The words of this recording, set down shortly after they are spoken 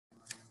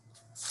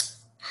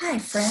Hi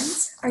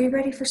friends, are you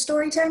ready for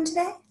story time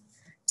today?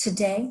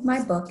 Today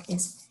my book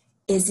is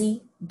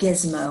Izzy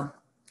Gizmo,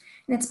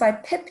 and it's by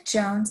Pip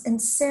Jones and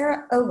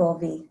Sarah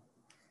Ogilvie.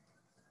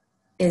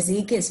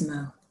 Izzy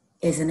Gizmo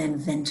is an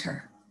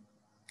inventor.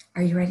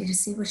 Are you ready to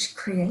see what she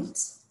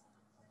creates?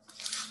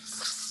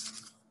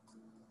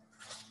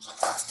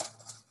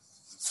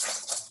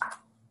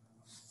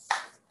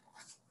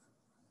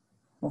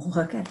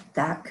 Look at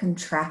that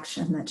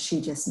contraption that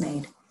she just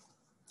made.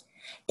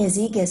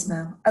 Izzy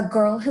Gizmo, a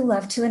girl who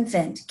loved to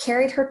invent,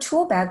 carried her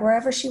tool bag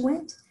wherever she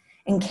went,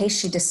 in case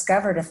she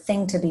discovered a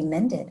thing to be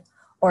mended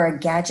or a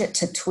gadget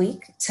to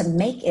tweak to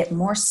make it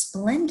more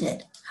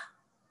splendid.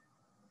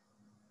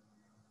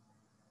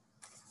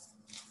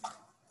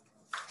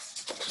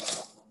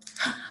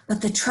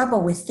 But the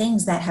trouble with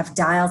things that have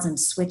dials and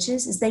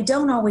switches is they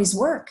don't always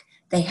work.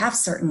 They have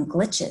certain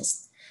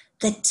glitches.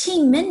 The T.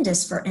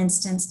 Mendus, for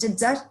instance,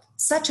 did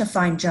such a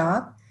fine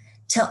job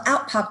till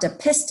out popped a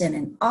piston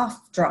and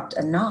off dropped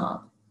a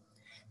knob.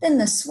 Then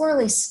the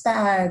swirly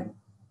spag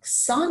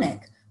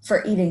Sonic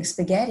for eating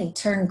spaghetti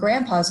turned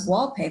Grandpa's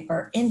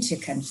wallpaper into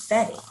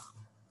confetti.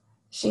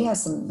 She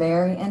has some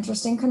very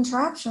interesting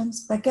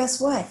contraptions, but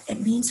guess what? It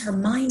means her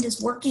mind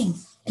is working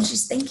and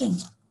she's thinking.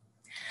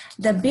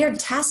 The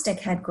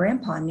Beardtastic had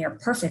Grandpa near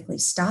perfectly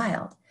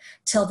styled,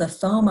 till the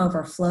foam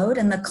overflowed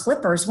and the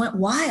clippers went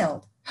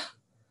wild.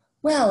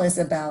 Well,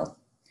 Isabel,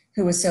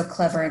 who was so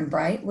clever and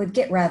bright, would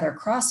get rather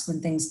cross when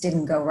things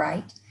didn't go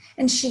right.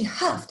 And she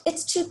huffed,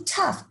 "It's too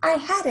tough. I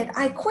had it.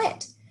 I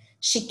quit."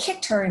 She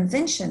kicked her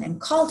invention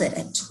and called it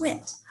a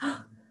twit.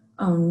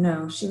 Oh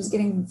no, she was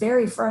getting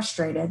very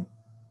frustrated.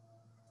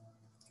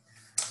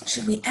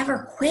 Should we ever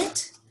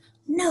quit?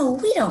 No,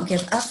 we don't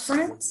give up,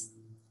 friends.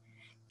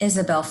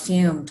 Isabel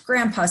fumed.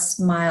 Grandpa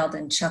smiled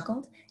and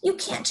chuckled. You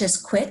can't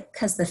just quit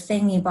 'cause the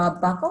thingy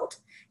bob buckled.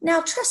 Now,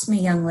 trust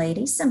me, young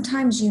lady,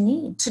 sometimes you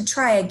need to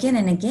try again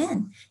and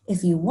again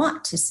if you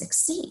want to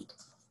succeed.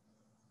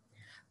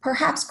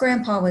 Perhaps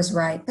Grandpa was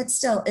right, but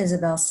still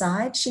Isabel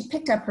sighed. She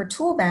picked up her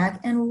tool bag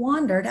and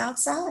wandered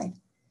outside.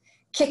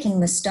 Kicking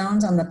the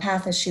stones on the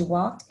path as she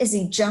walked,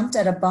 Izzy jumped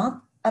at a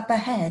bump up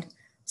ahead.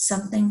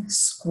 Something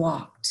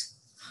squawked.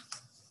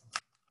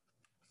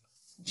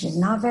 She's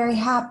not very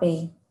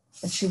happy,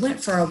 but she went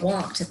for a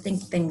walk to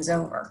think things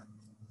over.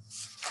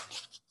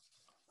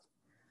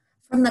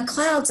 From the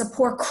clouds, a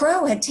poor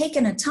crow had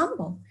taken a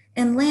tumble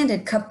and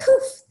landed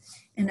kapoof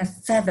in a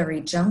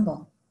feathery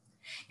jumble.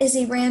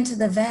 Izzy ran to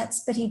the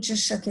vet's, but he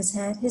just shook his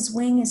head. His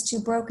wing is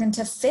too broken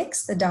to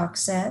fix, the doc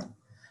said.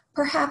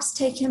 Perhaps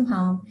take him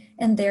home,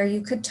 and there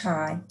you could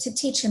try to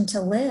teach him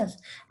to live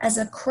as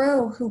a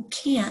crow who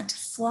can't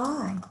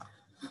fly.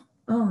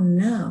 Oh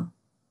no.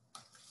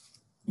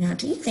 Now,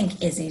 do you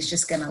think Izzy's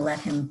just going to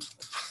let him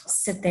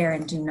sit there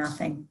and do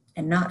nothing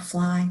and not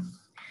fly?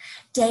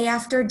 Day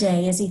after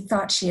day, Izzy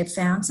thought she had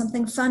found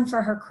something fun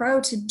for her crow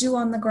to do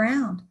on the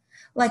ground,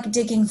 like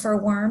digging for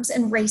worms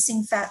and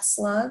racing fat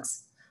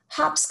slugs,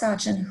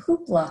 hopscotch and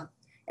hoopla,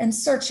 and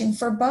searching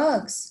for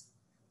bugs.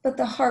 But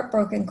the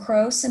heartbroken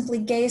crow simply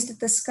gazed at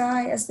the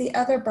sky as the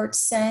other birds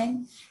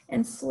sang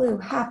and flew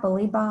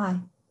happily by.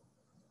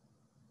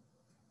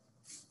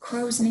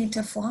 Crows need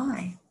to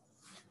fly.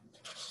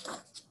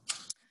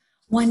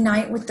 One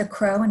night with the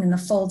crow and in the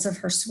folds of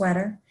her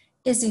sweater,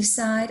 Izzy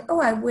sighed, "Oh,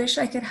 I wish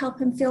I could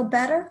help him feel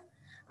better.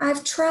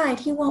 I've tried.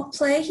 He won't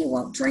play, he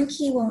won't drink,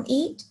 he won't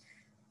eat."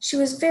 She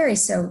was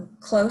so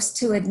close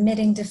to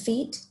admitting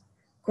defeat.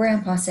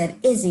 Grandpa said,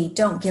 "Izzy,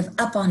 don't give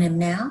up on him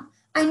now.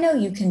 I know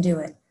you can do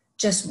it.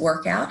 Just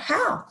work out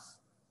how."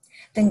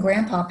 Then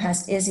Grandpa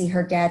passed Izzy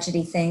her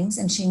gadgety things,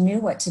 and she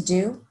knew what to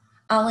do.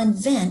 "I'll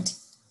invent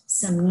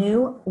some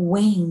new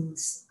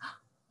wings."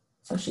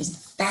 So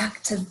she's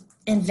back to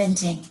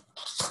inventing.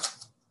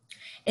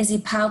 Izzy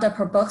piled up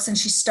her books and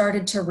she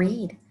started to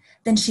read.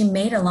 Then she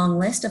made a long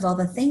list of all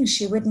the things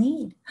she would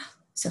need.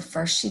 So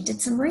first she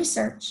did some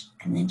research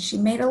and then she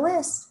made a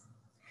list.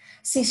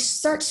 She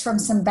searched from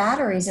some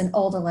batteries and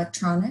old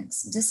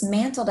electronics,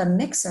 dismantled a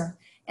mixer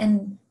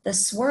and the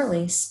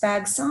swirly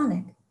spag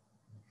Sonic.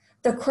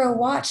 The crow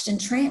watched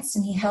entranced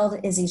and he held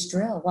Izzy's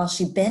drill while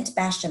she bent,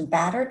 bashed, and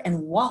battered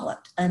and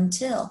walloped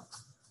until,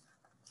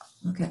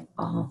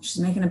 she's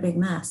making a big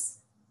mess.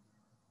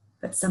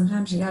 But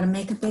sometimes you got to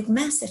make a big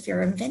mess if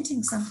you're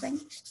inventing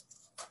something.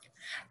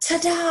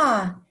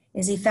 Ta-da!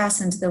 Izzy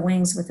fastened the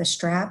wings with a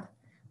strap,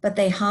 but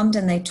they hummed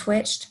and they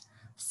twitched,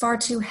 far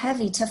too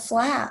heavy to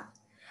flap.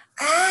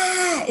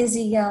 "Ah!"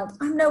 Izzy yelled.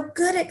 "I'm no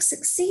good at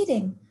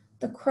succeeding."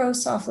 The crow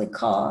softly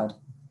cawed,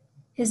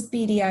 his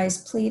beady eyes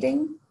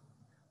pleading.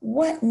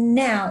 "What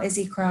now?"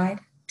 Izzy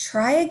cried.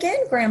 "Try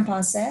again,"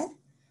 Grandpa said.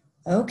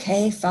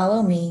 "Okay,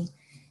 follow me."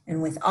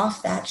 And with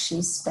off that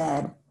she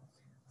sped.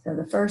 So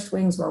the first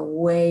wings were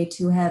way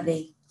too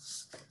heavy.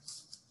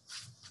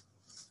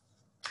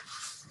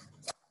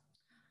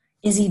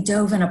 Izzy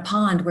dove in a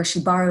pond where she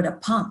borrowed a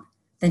pump.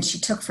 Then she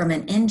took from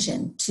an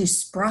engine 2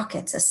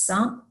 sprockets, a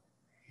sump.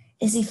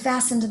 Izzy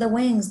fastened the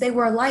wings. They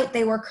were light,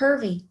 they were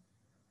curvy.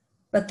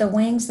 But the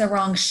wings, the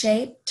wrong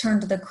shape,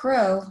 turned the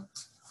crow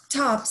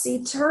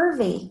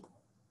topsy-turvy.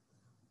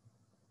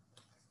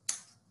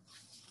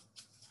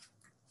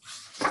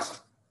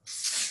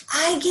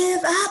 I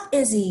give up,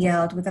 Izzy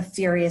yelled with a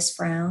furious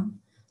frown.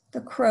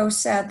 The crow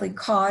sadly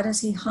cawed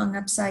as he hung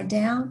upside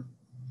down.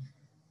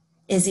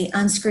 Izzy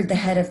unscrewed the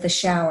head of the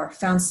shower,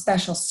 found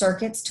special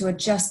circuits to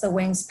adjust the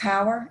wing's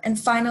power, and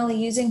finally,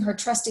 using her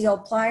trusty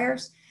old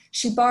pliers,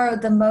 she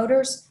borrowed the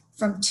motors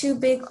from 2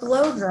 big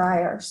blow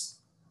dryers.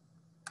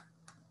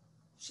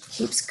 She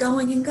keeps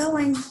going and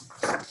going.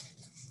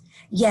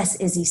 Yes,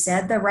 Izzy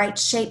said, the right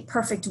shape,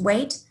 perfect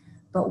weight,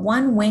 but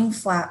one wing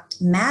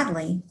flapped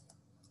madly.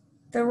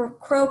 The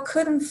crow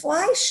couldn't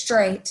fly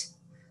straight.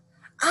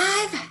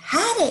 I've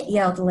had it,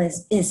 yelled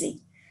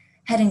Izzy,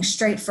 heading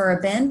straight for a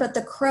bend, but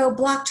the crow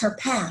blocked her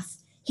path.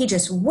 He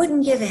just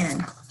wouldn't give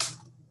in.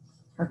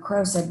 Her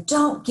crow said,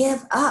 don't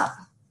give up.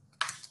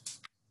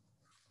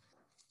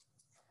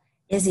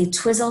 Izzy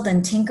twizzled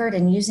and tinkered,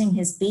 and using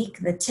his beak,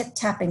 the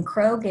tip-tapping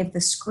crow gave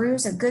the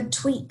screws a good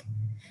tweak.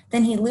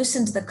 Then he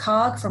loosened the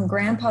cog from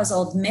Grandpa's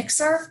old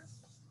mixer.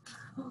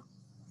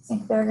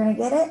 Think they're going to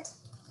get it?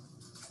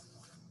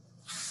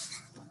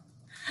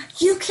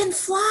 You can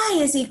fly,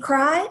 Izzy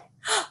cried.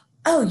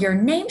 Oh, your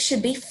name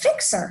should be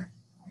Fixer.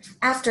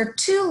 After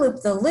 2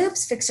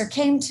 loop-the-loops, Fixer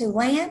came to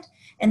land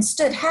and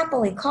stood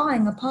happily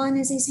cawing upon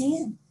Izzy's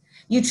hand.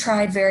 You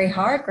tried very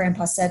hard,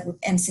 Grandpa said,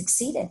 and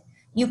succeeded.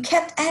 You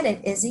kept at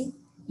it, Izzy.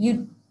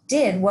 You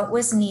did what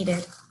was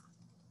needed.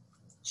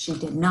 She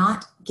did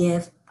not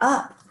give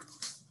up.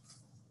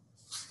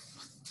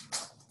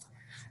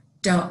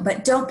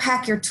 Don't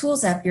pack your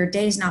tools up. Your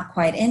day's not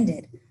quite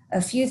ended.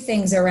 A few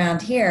things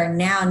around here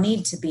now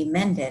need to be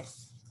mended.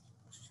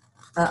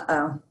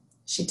 Uh-oh.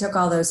 She took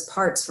all those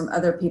parts from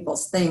other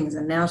people's things,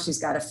 and now she's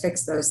got to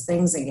fix those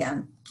things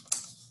again.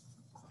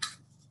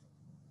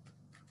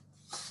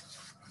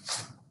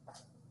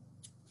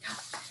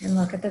 And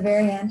look at the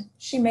very end.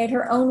 She made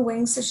her own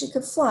wings so she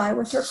could fly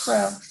with her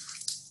crow.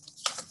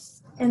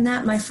 And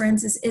that, my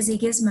friends, is Izzy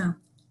Gizmo.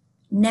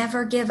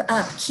 Never give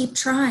up. Keep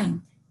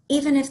trying.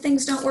 Even if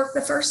things don't work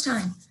the first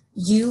time.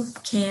 You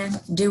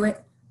can do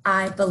it.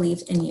 I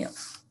believe in you.